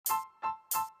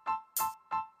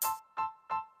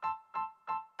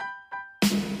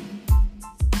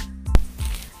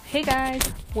Hey guys,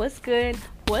 what's good?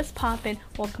 What's poppin'?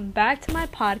 Welcome back to my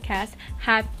podcast.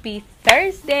 Happy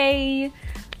Thursday!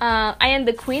 I am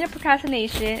the queen of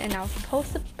procrastination, and I was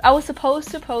supposed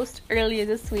to post earlier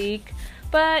this week,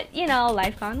 but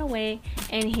life got in the way,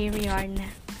 and here we are now.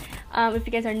 If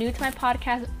you guys are new to my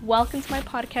podcast, welcome to my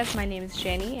podcast. My name is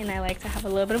Jenny, and I like to have a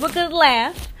little bit of a good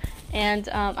laugh. And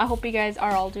I hope you guys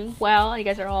are all doing well. You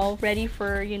guys are all ready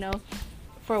for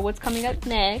for what's coming up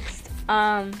next.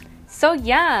 So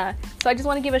I just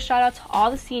want to give a shout out to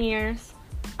all the seniors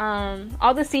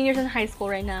in high school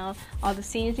right now, all the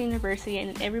seniors in university,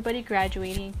 and everybody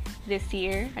graduating this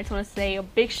year. I just want to say a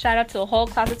big shout out to the whole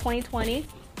class of 2020.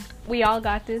 We all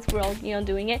got this. We're all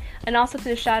doing it. And also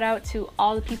to shout out to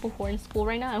all the people who are in school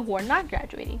right now and who are not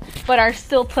graduating but are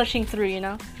still pushing through.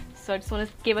 So I just want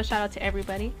to give a shout out to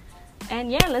everybody. And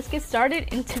let's get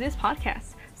started into this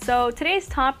podcast. So today's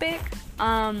topic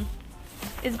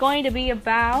is going to be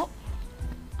about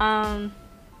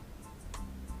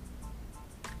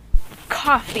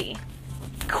coffee.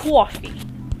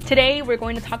 Today we're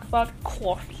going to talk about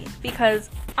coffee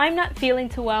because I'm not feeling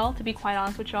too well, to be quite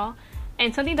honest with y'all,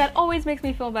 and something that always makes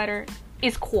me feel better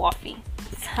is coffee.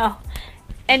 So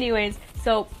anyways,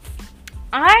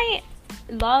 I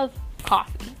love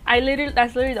coffee.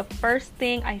 That's literally the first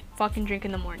thing I fucking drink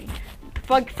in the morning.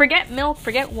 Forget milk,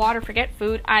 forget water, forget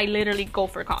food. I literally go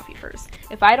for coffee first.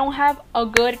 If I don't have a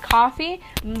good coffee,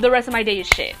 the rest of my day is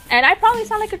shit. And I probably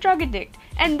sound like a drug addict,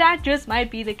 and that just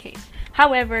might be the case.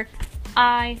 However,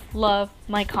 I love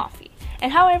my coffee.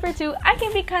 And however, too, I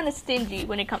can be kind of stingy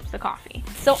when it comes to coffee.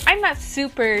 So I'm not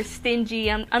super stingy.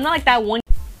 I'm not like that one.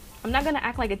 I'm not gonna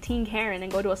act like a teen Karen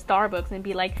and go to a Starbucks and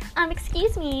be like,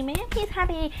 excuse me, may I please have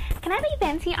can I have a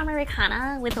venti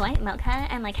Americana with white mocha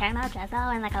and caramel drizzle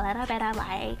and a little bit of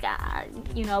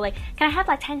can I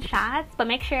have 10 shots, but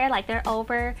make sure they're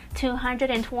over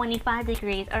 225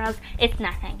 degrees or else it's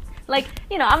nothing.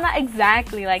 I'm not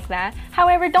exactly like that.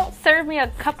 However, don't serve me a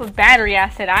cup of battery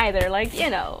acid either. Just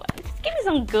give me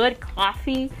some good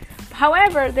coffee.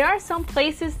 However, there are some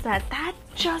places that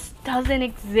just doesn't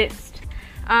exist.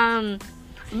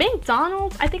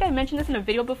 McDonald's, I think I mentioned this in a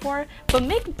video before, but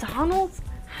McDonald's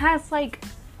has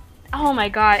oh my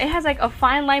god, it has a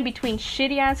fine line between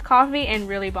shitty ass coffee and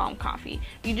really bomb coffee.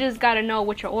 You just gotta know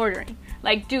what you're ordering.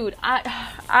 Dude,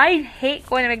 I hate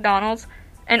going to McDonald's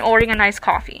and ordering a nice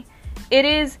coffee. It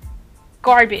is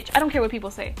garbage. I don't care what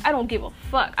people say. I don't give a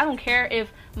fuck. I don't care if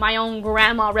my own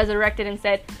grandma resurrected and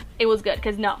said it was good,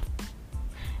 because no.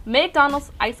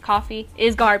 McDonald's iced coffee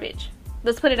is garbage.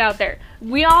 Let's put it out there.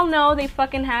 We all know they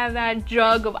fucking have that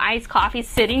jug of iced coffee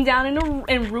sitting down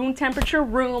in room temperature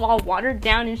room, all watered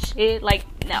down and shit.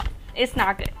 No, it's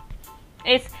not good.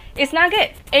 It's not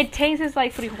good. It tastes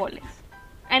like frijoles.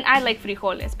 And I like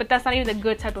frijoles, but that's not even the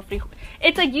good type of frijoles.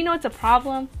 It's it's a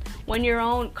problem when your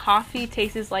own coffee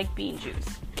tastes like bean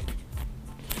juice.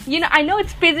 I know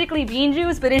it's physically bean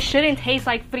juice, but it shouldn't taste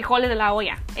like frijoles de la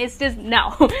olla. It's just,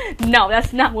 no,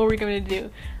 that's not what we're going to do.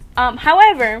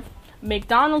 However,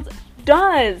 McDonald's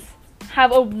does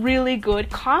have a really good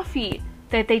coffee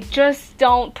that they just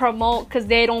don't promote because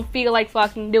they don't feel like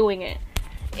fucking doing it.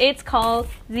 It's called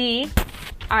the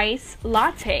Ice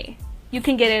Latte. You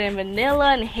can get it in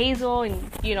vanilla and hazel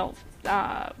and,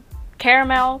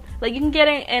 caramel. You can get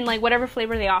it in, whatever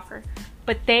flavor they offer.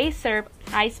 But they serve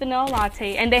iced vanilla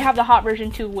latte, and they have the hot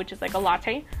version too, which is a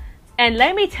latte. And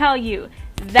let me tell you,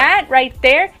 that right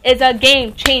there is a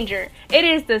game changer. It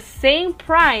is the same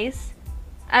price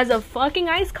as a fucking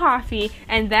iced coffee,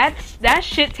 and that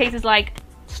shit tastes like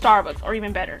Starbucks or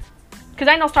even better. Because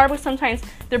I know Starbucks, sometimes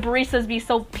their baristas be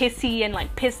so pissy and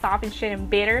pissed off and shit and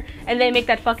bitter, and they make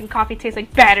that fucking coffee taste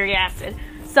like battery acid.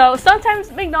 So sometimes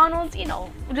McDonald's,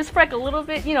 just for a little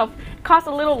bit, costs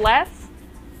a little less,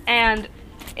 and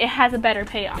it has a better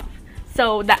payoff.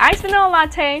 So the iced vanilla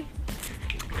latte,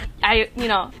 I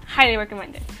highly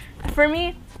recommend it. For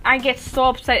me, I get so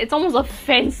upset. It's almost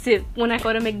offensive when I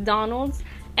go to McDonald's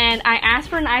and I ask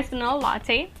for an iced vanilla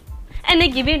latte and they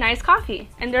give me a nice coffee.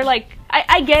 And they're like,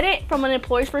 I get it from an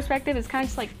employer's perspective. It's kind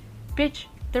of just bitch,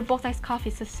 they're both iced coffee.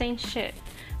 It's the same shit.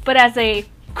 But as a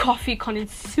coffee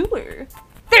connoisseur,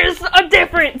 there's a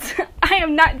difference. I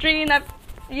am not drinking that,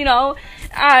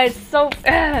 it's so,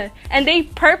 and they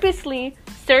purposely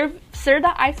serve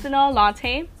the iced vanilla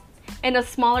latte in a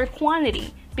smaller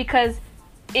quantity because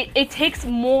it takes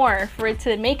more for it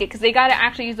to make it, because they gotta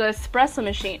actually use the espresso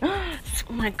machine. Oh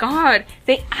my god,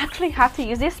 they actually have to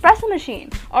use the espresso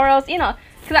machine, or else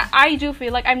because I do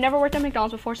feel I've never worked at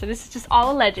McDonald's before, so this is just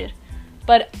all alleged,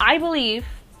 but I believe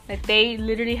that they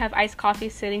literally have iced coffee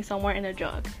sitting somewhere in a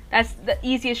jug. That's the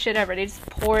easiest shit ever. They just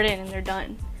pour it in and they're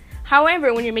done.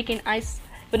 However, when you're making iced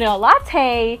vanilla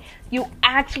latte, you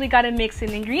actually got to mix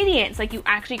in ingredients. Like, you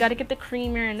actually got to get the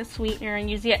creamer and the sweetener and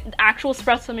use the actual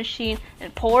espresso machine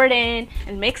and pour it in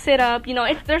and mix it up. You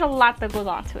know, there's a lot that goes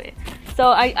on to it. So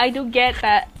I do get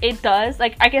that it does.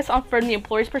 Like, I guess from the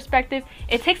employer's perspective,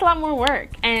 it takes a lot more work.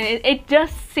 And it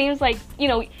just seems like, you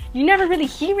know, you never really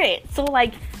hear it. So,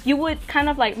 like, you would kind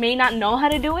of, like, may not know how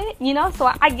to do it, you know?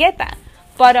 So I get that.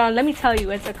 But let me tell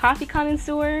you, as a coffee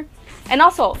connoisseur, and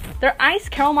also, their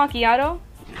iced caramel macchiato,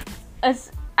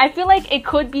 I feel like it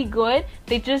could be good.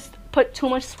 They just put too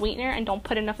much sweetener and don't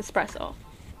put enough espresso.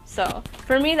 So,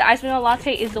 for me, the iced vanilla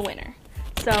latte is the winner.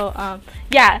 So,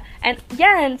 yeah,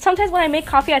 and sometimes when I make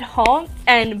coffee at home,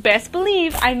 and best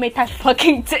believe I make that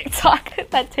fucking TikTok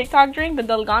drink, the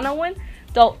Dalgona one,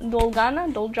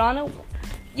 Dalgona,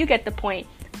 you get the point.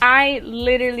 I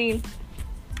literally,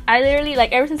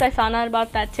 like, ever since I found out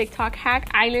about that TikTok hack,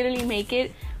 I literally make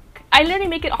it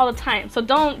all the time. So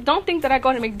don't think that I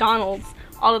go to McDonald's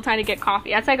all the time to get coffee.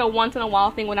 That's like a once in a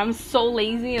while thing when I'm so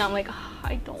lazy and I'm like, oh,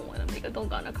 I don't want to make a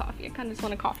Dalgona coffee. I kind of just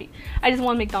want a coffee. I just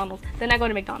want McDonald's. Then I go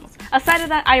to McDonald's. Aside of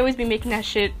that, I always be making that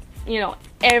shit, you know,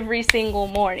 every single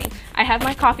morning. I have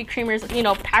my coffee creamers, you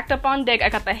know, packed up on deck. I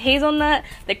got the hazelnut,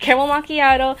 the caramel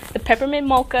macchiato, the peppermint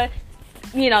mocha,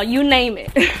 you know, you name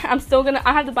it.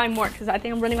 I have to buy more because I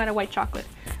think I'm running out of white chocolate.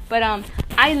 But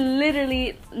I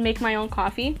literally make my own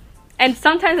coffee. And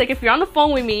sometimes, like, if you're on the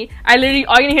phone with me, all you're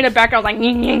gonna hear in the background is like,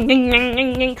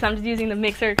 because I'm just using the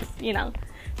mixer, you know.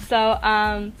 So,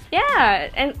 yeah,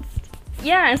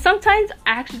 and sometimes,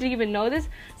 I actually didn't even know this,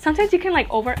 sometimes you can, like,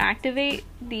 overactivate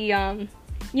the,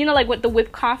 you know, like, with the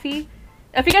whipped coffee.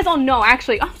 If you guys don't know,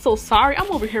 actually, I'm so sorry,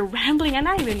 I'm over here rambling, and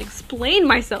I didn't even explain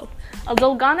myself. A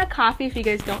Dalgona coffee, if you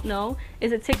guys don't know,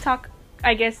 is a TikTok,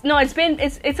 I guess, no,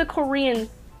 it's a Korean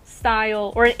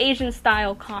style, or an Asian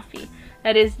style coffee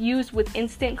that is used with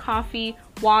instant coffee,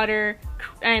 water,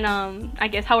 and I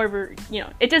guess however, you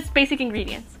know, it's just basic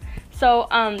ingredients. So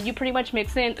you pretty much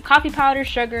mix in the coffee powder,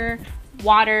 sugar,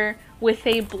 water with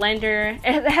a blender.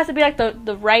 It has to be like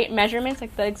the right measurements,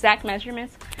 like the exact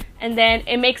measurements, and then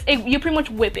you pretty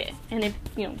much whip it, and it,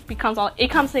 you know, it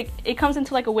comes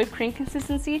into like a whipped cream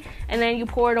consistency, and then you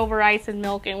pour it over ice and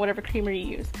milk and whatever creamer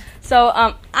you use. So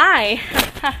I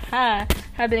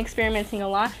have been experimenting a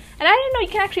lot, and I didn't know you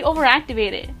can actually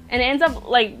overactivate it, and it ends up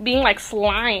like being like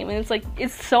slime, and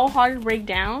it's so hard to break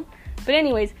down. But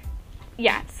anyways,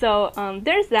 yeah, so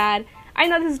there's that. I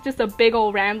know this is just a big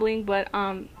old rambling, but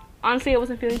honestly, I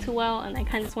wasn't feeling too well, and I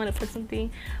kind of just want to put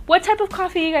something. What type of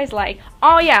coffee do you guys like?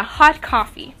 Oh yeah, hot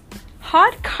coffee.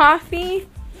 Hot coffee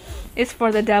is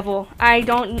for the devil. I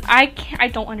don't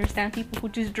understand people who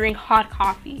just drink hot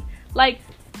coffee. Like,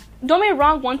 don't get me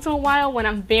wrong, once in a while when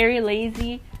I'm very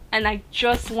lazy and I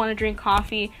just want to drink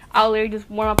coffee, I'll literally just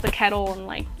warm up the kettle and,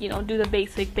 like, you know, do the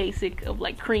basic of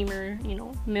like creamer, you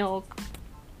know, milk,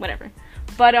 whatever.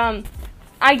 But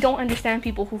I don't understand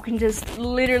people who can just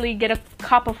literally get a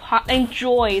cup of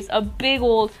enjoys a big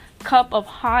old cup of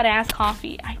hot ass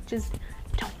coffee. I just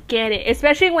don't get it,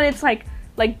 especially when it's like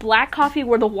black coffee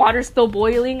where the water's still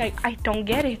boiling. I don't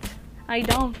get it. I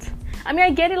don't. I mean,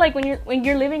 I get it, like, when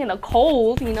you're living in the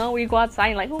cold, you know, where you go outside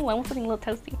and like, oh, I want something a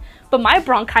little toasty. But my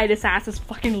bronchitis ass is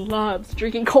fucking loves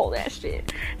drinking cold ass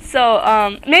shit.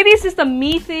 So maybe it's just a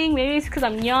me thing. Maybe it's because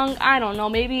I'm young. I don't know.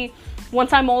 Maybe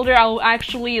once I'm older, I'll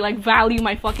actually, like, value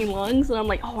my fucking lungs, and I'm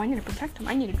like, oh, I need to protect them.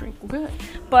 I need to drink good.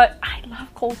 But I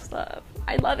love cold stuff.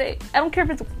 I love it. I don't care if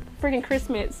it's freaking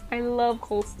Christmas. I love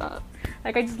cold stuff.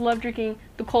 Like, I just love drinking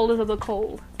the coldest of the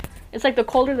cold. It's like the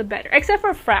colder the better, except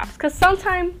for fraps, because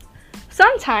sometimes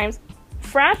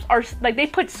fraps are like, they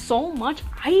put so much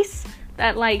ice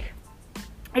that, like,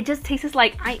 it just tastes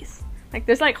like ice. Like,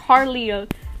 there's like hardly a,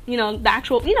 you know, the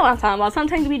actual, you know what I'm talking about.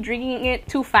 Sometimes you be drinking it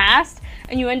too fast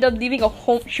and you end up leaving a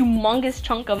whole humongous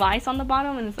chunk of ice on the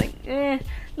bottom, and it's like,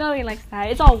 nobody likes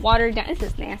that. It's all watered down. It's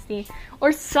just nasty.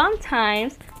 Or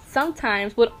sometimes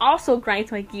what also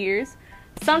grinds my gears,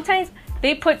 sometimes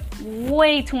they put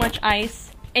way too much ice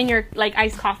in your, like,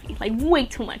 iced coffee, like way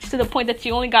too much, to the point that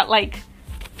you only got like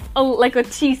 2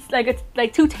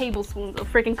 tablespoons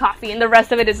of freaking coffee, and the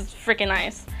rest of it is freaking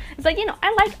ice. It's like, you know,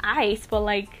 I like ice, but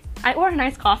like, I order an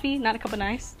iced coffee, not a cup of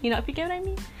ice, you know, if you get what I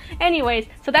mean. Anyways,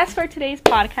 so that's for today's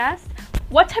podcast.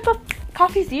 What type of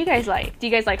coffees do you guys like? Do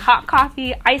you guys like hot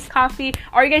coffee, iced coffee?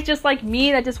 Are you guys just like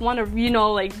me that just want to, you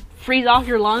know, like, freeze off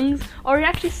your lungs? Or are you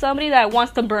actually somebody that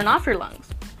wants to burn off your lungs?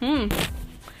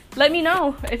 Let me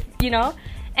know, if you know.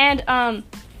 And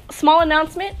small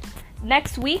announcement,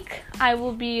 next week I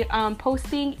will be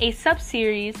posting a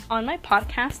sub-series on my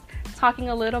podcast talking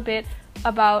a little bit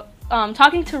about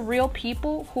talking to real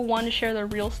people who want to share their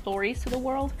real stories to the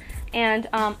world. And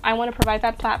I want to provide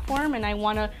that platform, and I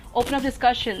want to open up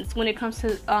discussions when it comes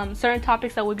to certain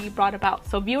topics that would be brought about.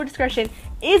 So viewer discretion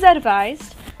is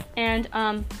advised. And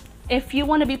if you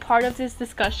want to be part of this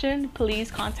discussion,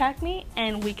 please contact me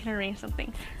and we can arrange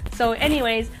something. So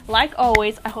anyways, like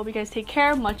always, I hope you guys take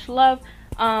care. Much love.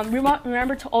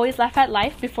 Remember to always laugh at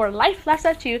life before life laughs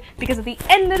at you, because at the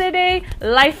end of the day,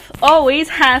 life always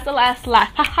has the last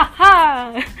laugh. Ha ha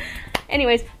ha.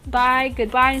 Anyways, bye,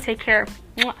 goodbye, and take care.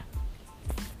 Mwah.